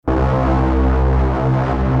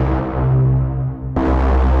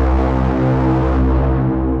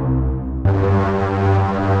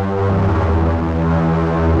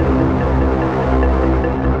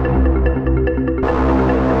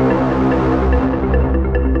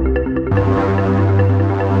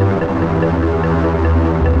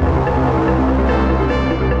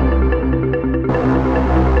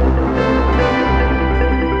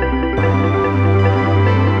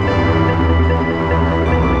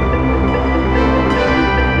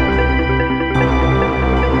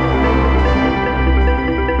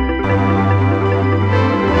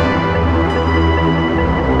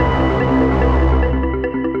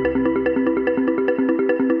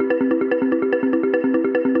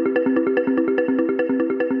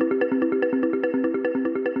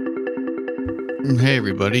Hey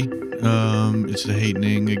everybody, it's the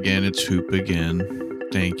Hatening again, it's Hoop again.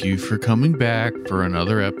 Thank you for coming back for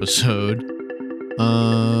another episode.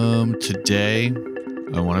 Today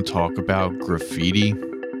I want to talk about graffiti,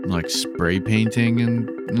 like spray painting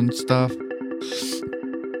and stuff.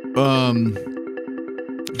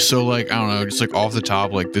 So like, I don't know, just like off the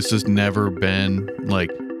top, like this has never been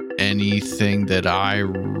like anything that I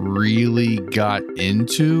really got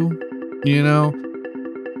into, you know?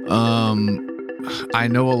 I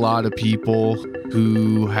know a lot of people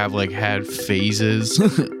who have like had phases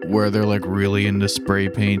where they're like really into spray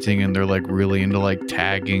painting and they're like really into like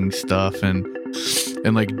tagging stuff and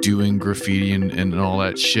like doing graffiti and all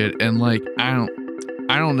that shit. And like, I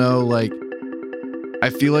don't know, like, I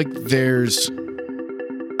feel like there's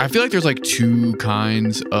like two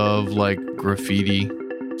kinds of like graffiti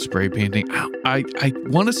spray painting. I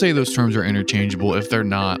want to say those terms are interchangeable. If they're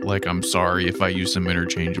not, like, I'm sorry if I use them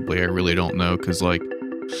interchangeably. I really don't know, because like,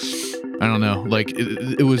 I don't know, like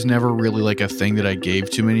it was never really like a thing that I gave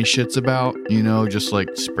too many shits about, you know, just like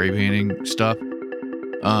spray painting stuff.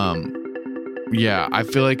 Yeah, I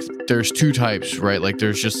feel like there's two types, right? Like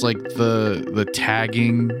there's just like the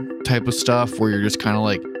tagging type of stuff where you're just kind of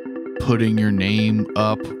like putting your name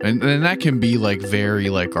up, and that can be like very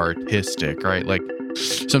like artistic, right? Like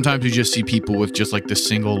sometimes you just see people with just like the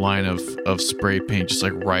single line of spray paint, just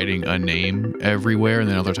like writing a name everywhere. And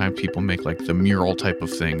then other times people make like the mural type of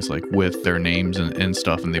things, like with their names and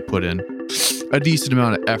stuff, and they put in a decent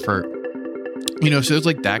amount of effort, you know. So it's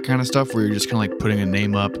like that kind of stuff where you're just kind of like putting a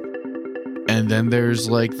name up. And then there's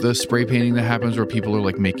like the spray painting that happens where people are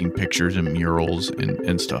like making pictures and murals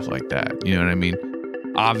and stuff like that. You know what I mean?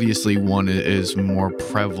 Obviously one is more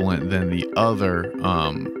prevalent than the other,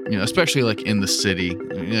 you know, especially like in the city,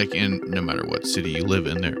 like in no matter what city you live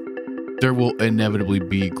in, there will inevitably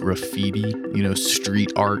be graffiti, you know,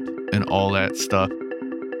 street art and all that stuff.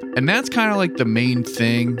 And that's kind of like the main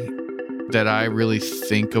thing that I really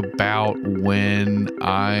think about when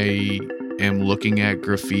I am looking at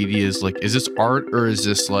graffiti, is like, is this art or is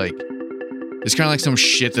this like, it's kind of like some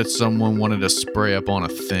shit that someone wanted to spray up on a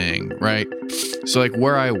thing, right? So like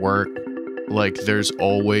where I work, like there's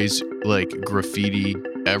always like graffiti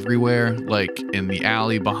everywhere. Like in the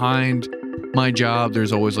alley behind my job,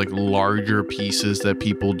 there's always like larger pieces that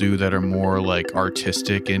people do that are more like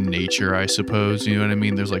artistic in nature, I suppose. You know what I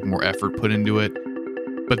mean? There's like more effort put into it.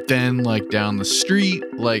 But then like down the street,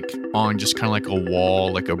 like on just kind of like a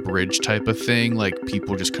wall, like a bridge type of thing, like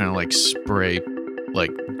people just kind of like spray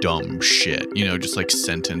like dumb shit, you know, just like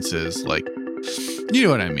sentences, like, you know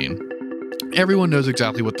what I mean? Everyone knows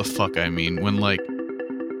exactly what the fuck I mean when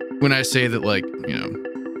I say that, like, you know,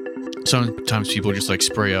 sometimes people just like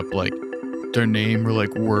spray up like their name or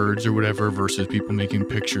like words or whatever versus people making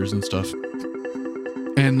pictures and stuff.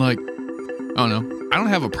 And like, I don't know, I don't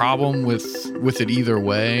have a problem with it either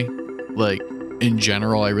way. Like in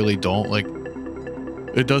general, I really don't. Like,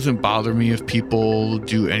 it doesn't bother me if people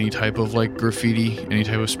do any type of like graffiti, any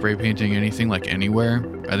type of spray painting, anything, like anywhere.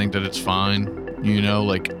 I think that it's fine. You know,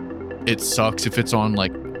 like it sucks if it's on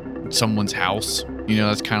like someone's house, you know,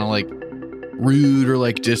 that's kind of like rude or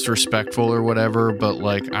like disrespectful or whatever, but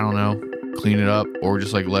like, I don't know, clean it up or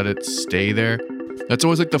just like let it stay there. That's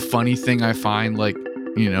always like the funny thing I find, like,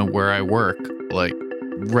 you know, where I work, like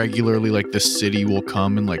regularly, like the city will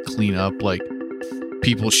come and like clean up like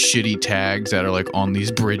people's shitty tags that are like on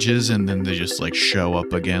these bridges, and then they just like show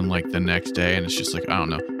up again like the next day, and it's just like, I don't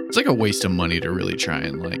know, it's like a waste of money to really try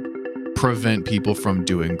and like prevent people from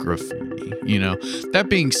doing graffiti, you know. That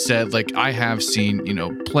being said, like I have seen, you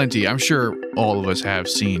know, plenty, I'm sure all of us have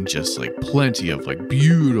seen just like plenty of like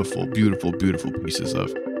beautiful pieces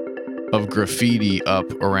of graffiti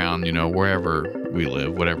up around, you know, wherever we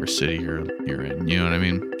live, whatever city you're in, you know what I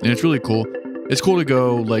mean? And it's really cool. It's cool to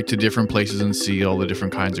go like to different places and see all the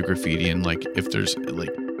different kinds of graffiti, and like if there's like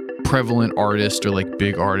prevalent artists or like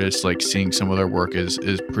big artists, like seeing some of their work is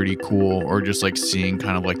pretty cool, or just like seeing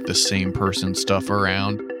kind of like the same person stuff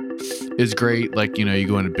around is great. Like, you know, you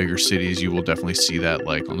go into bigger cities, you will definitely see that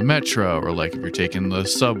like on the metro, or like if you're taking the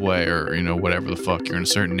subway, or, you know, whatever the fuck, you're in a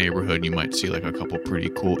certain neighborhood, you might see like a couple pretty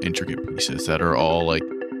cool intricate pieces that are all like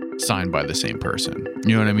signed by the same person,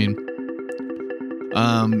 you know what I mean?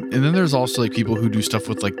 And then there's also like people who do stuff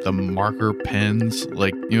with like the marker pens,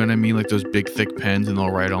 like, you know what I mean? Like those big thick pens, and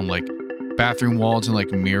they'll write on like bathroom walls and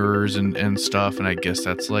like mirrors and stuff. And I guess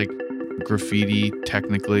that's like graffiti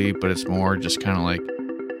technically, but it's more just kind of like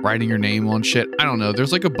writing your name on shit. I don't know.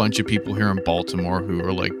 There's like a bunch of people here in Baltimore who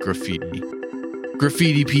are like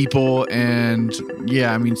graffiti people, and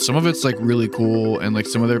yeah, I mean, some of it's like really cool, and like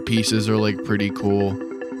some of their pieces are like pretty cool.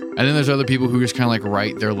 And then there's other people who just kind of like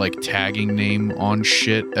write their like tagging name on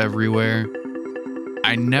shit everywhere.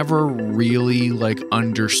 I never really like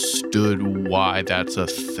understood why that's a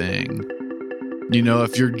thing. You know,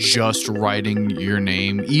 if you're just writing your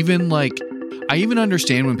name, even like, I even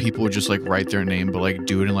understand when people would just like write their name, but like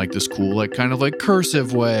do it in like this cool, like kind of like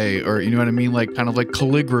cursive way, or you know what I mean? Like kind of like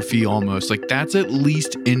calligraphy almost. Like that's at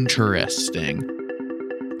least interesting.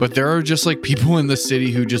 But there are just like people in the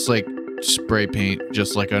city who just like spray paint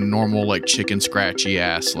just like a normal like chicken scratchy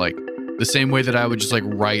ass, like the same way that I would just like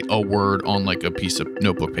write a word on like a piece of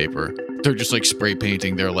notebook paper. They're just like spray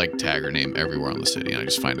painting their like tagger name everywhere in the city. And I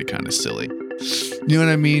just find it kind of silly. You know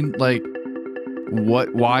what I mean? Like,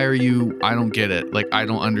 why are you, I don't get it. Like, I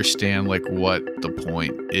don't understand like what the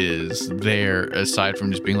point is there aside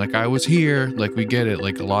from just being like, I was here. Like, we get it.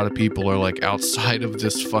 Like, a lot of people are like outside of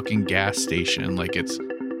this fucking gas station. Like, it's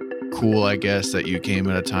cool, I guess, that you came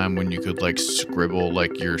at a time when you could like scribble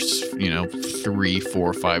like your, you know, 3,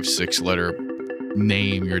 4, 5, 6 letter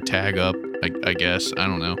name, your tag up. I guess, I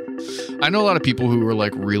don't know. I know a lot of people who are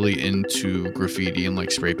like really into graffiti and like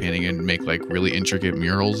spray painting and make like really intricate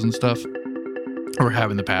murals and stuff, or have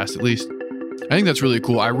in the past at least. I think that's really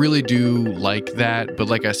cool. I really do like that, but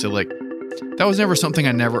like I said, like that was never something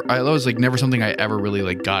that was like never something I ever really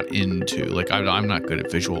like got into. Like I'm not good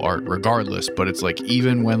at visual art regardless, but it's like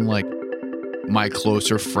even when like my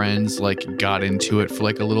closer friends like got into it for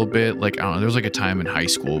like a little bit, like I don't know, there was like a time in high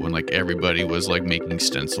school when like everybody was like making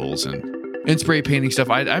stencils and spray painting stuff.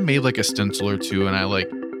 I made like a stencil or two, and I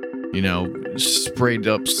like, you know, sprayed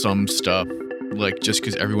up some stuff like just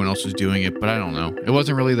because everyone else was doing it. But I don't know, it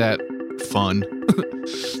wasn't really that fun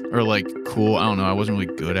or like cool. I don't know, I wasn't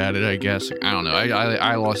really good at it, I guess. Like, I don't know,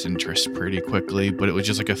 I lost interest pretty quickly, but it was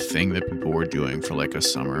just like a thing that people were doing for like a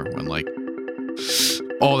summer when like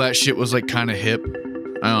all that shit was like kind of hip.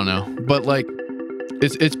 I don't know, but like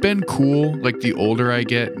it's been cool like the older I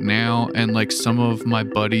get now, and like some of my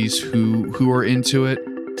buddies who are into it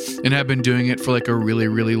and have been doing it for like a really,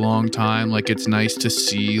 really long time. Like it's nice to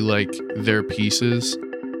see like their pieces,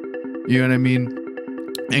 you know what I mean?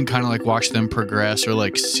 And kind of like watch them progress, or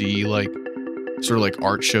like see like sort of like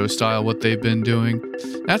art show style what they've been doing.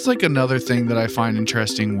 That's like another thing that I find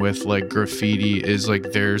interesting with like graffiti is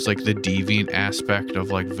like there's like the deviant aspect of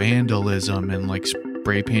like vandalism and like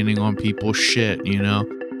spray painting on people's shit, you know?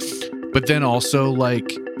 But then also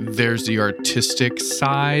like there's the artistic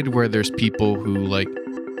side where there's people who like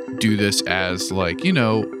do this as like, you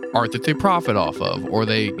know, art that they profit off of, or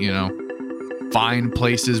they, you know, find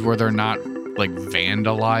places where they're not like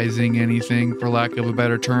vandalizing anything, for lack of a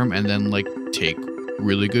better term, and then like take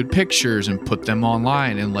really good pictures and put them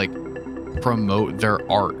online and like promote their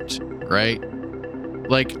art, right?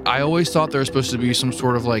 Like I always thought there was supposed to be some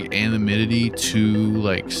sort of like anonymity to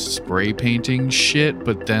like spray painting shit,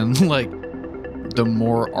 but then like the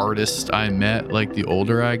more artists I met, like the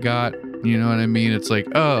older I got, you know what I mean? It's like,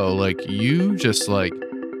 oh, like you just like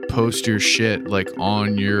post your shit like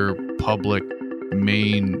on your public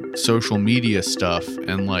main social media stuff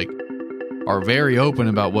and like are very open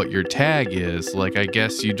about what your tag is. Like I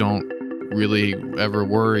guess you don't really ever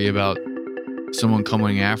worry about someone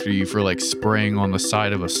coming after you for like spraying on the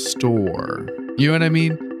side of a store, you know what I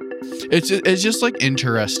mean? It's just like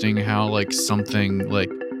interesting how like something like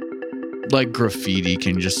graffiti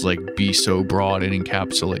can just like be so broad and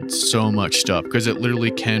encapsulate so much stuff, because it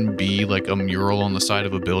literally can be like a mural on the side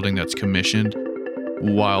of a building that's commissioned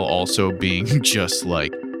while also being just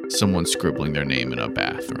like someone scribbling their name in a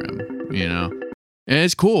bathroom, you know? And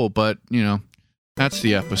it's cool, but you know, that's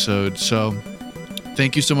the episode. So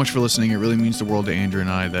thank you so much for listening. It really means the world to Andrew and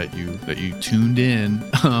I that you tuned in.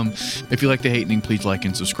 If you like The Hatening, please like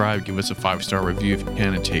and subscribe. Give us a 5-star review if you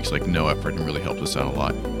can. It takes like no effort and really helps us out a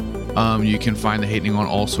lot. You can find The Hatening on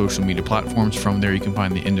all social media platforms. From there, you can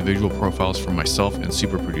find the individual profiles from myself and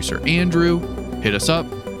super producer Andrew. Hit us up.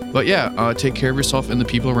 But yeah, take care of yourself and the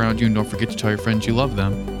people around you, and don't forget to tell your friends you love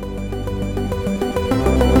them.